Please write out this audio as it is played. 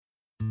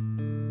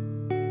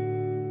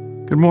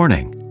Good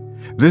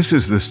morning. This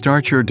is the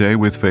Start Your Day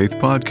with Faith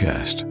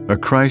podcast, a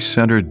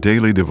Christ-centered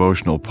daily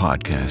devotional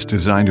podcast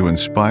designed to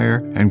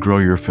inspire and grow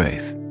your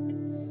faith.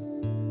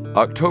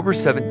 October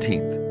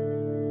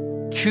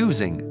 17th,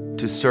 Choosing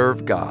to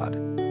Serve God.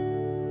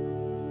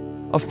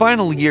 A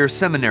final year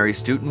seminary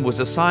student was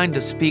assigned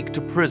to speak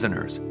to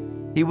prisoners.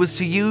 He was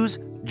to use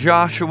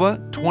Joshua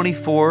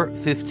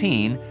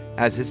 24:15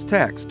 as his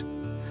text.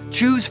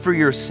 Choose for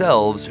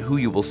yourselves who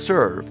you will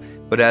serve,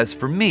 but as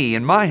for me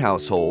and my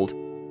household,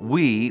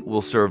 we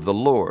will serve the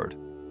Lord.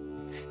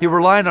 He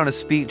relied on a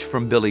speech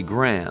from Billy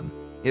Graham.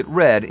 It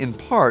read, in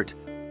part,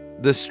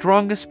 "The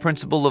strongest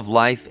principle of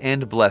life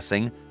and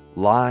blessing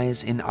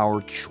lies in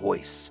our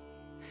choice.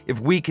 If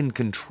we can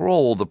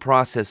control the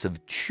process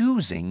of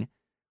choosing,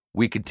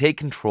 we can take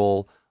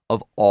control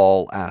of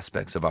all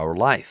aspects of our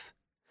life.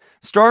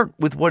 Start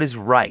with what is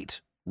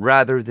right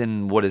rather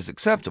than what is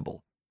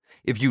acceptable.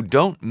 If you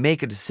don't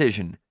make a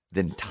decision,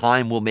 then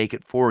time will make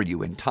it for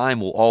you, and time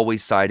will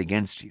always side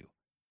against you."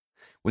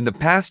 When the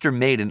pastor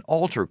made an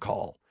altar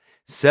call,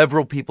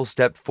 several people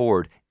stepped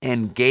forward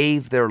and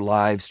gave their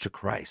lives to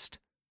Christ.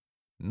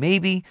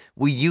 Maybe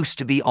we used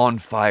to be on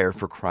fire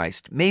for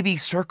Christ. Maybe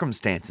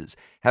circumstances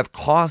have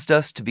caused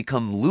us to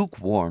become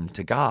lukewarm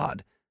to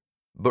God.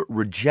 But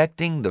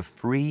rejecting the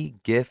free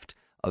gift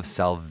of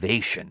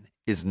salvation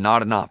is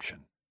not an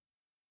option.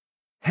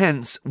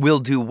 Hence, we'll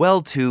do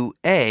well to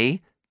A,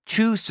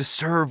 choose to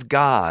serve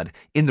God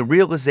in the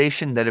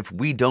realization that if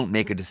we don't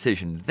make a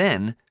decision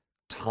then,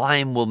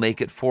 time will make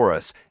it for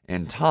us,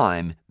 and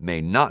time may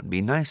not be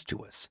nice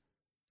to us.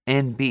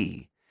 And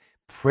B,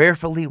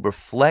 prayerfully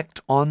reflect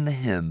on the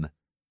hymn,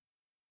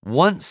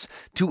 "Once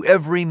to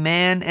every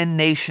man and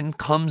nation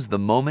comes the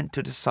moment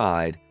to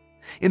decide,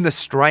 in the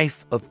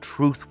strife of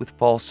truth with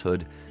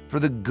falsehood, for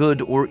the good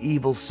or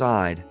evil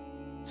side,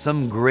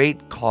 some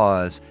great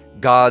cause,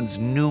 God's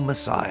new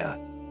Messiah,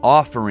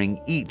 offering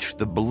each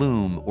the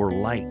bloom or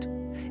light,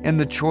 and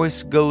the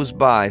choice goes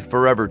by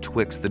forever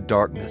twixt the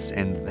darkness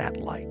and that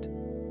light."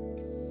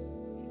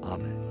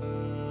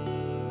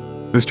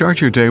 Amen. The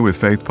Start Your Day with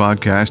Faith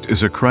podcast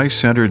is a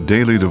Christ-centered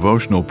daily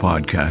devotional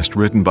podcast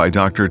written by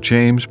Dr.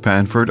 James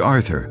Panford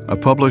Arthur, a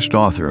published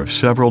author of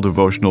several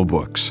devotional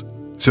books.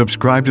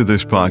 Subscribe to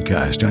this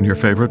podcast on your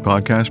favorite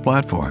podcast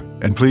platform,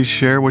 and please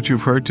share what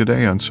you've heard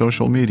today on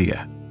social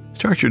media.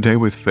 Start your day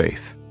with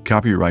faith.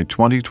 Copyright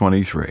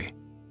 2023.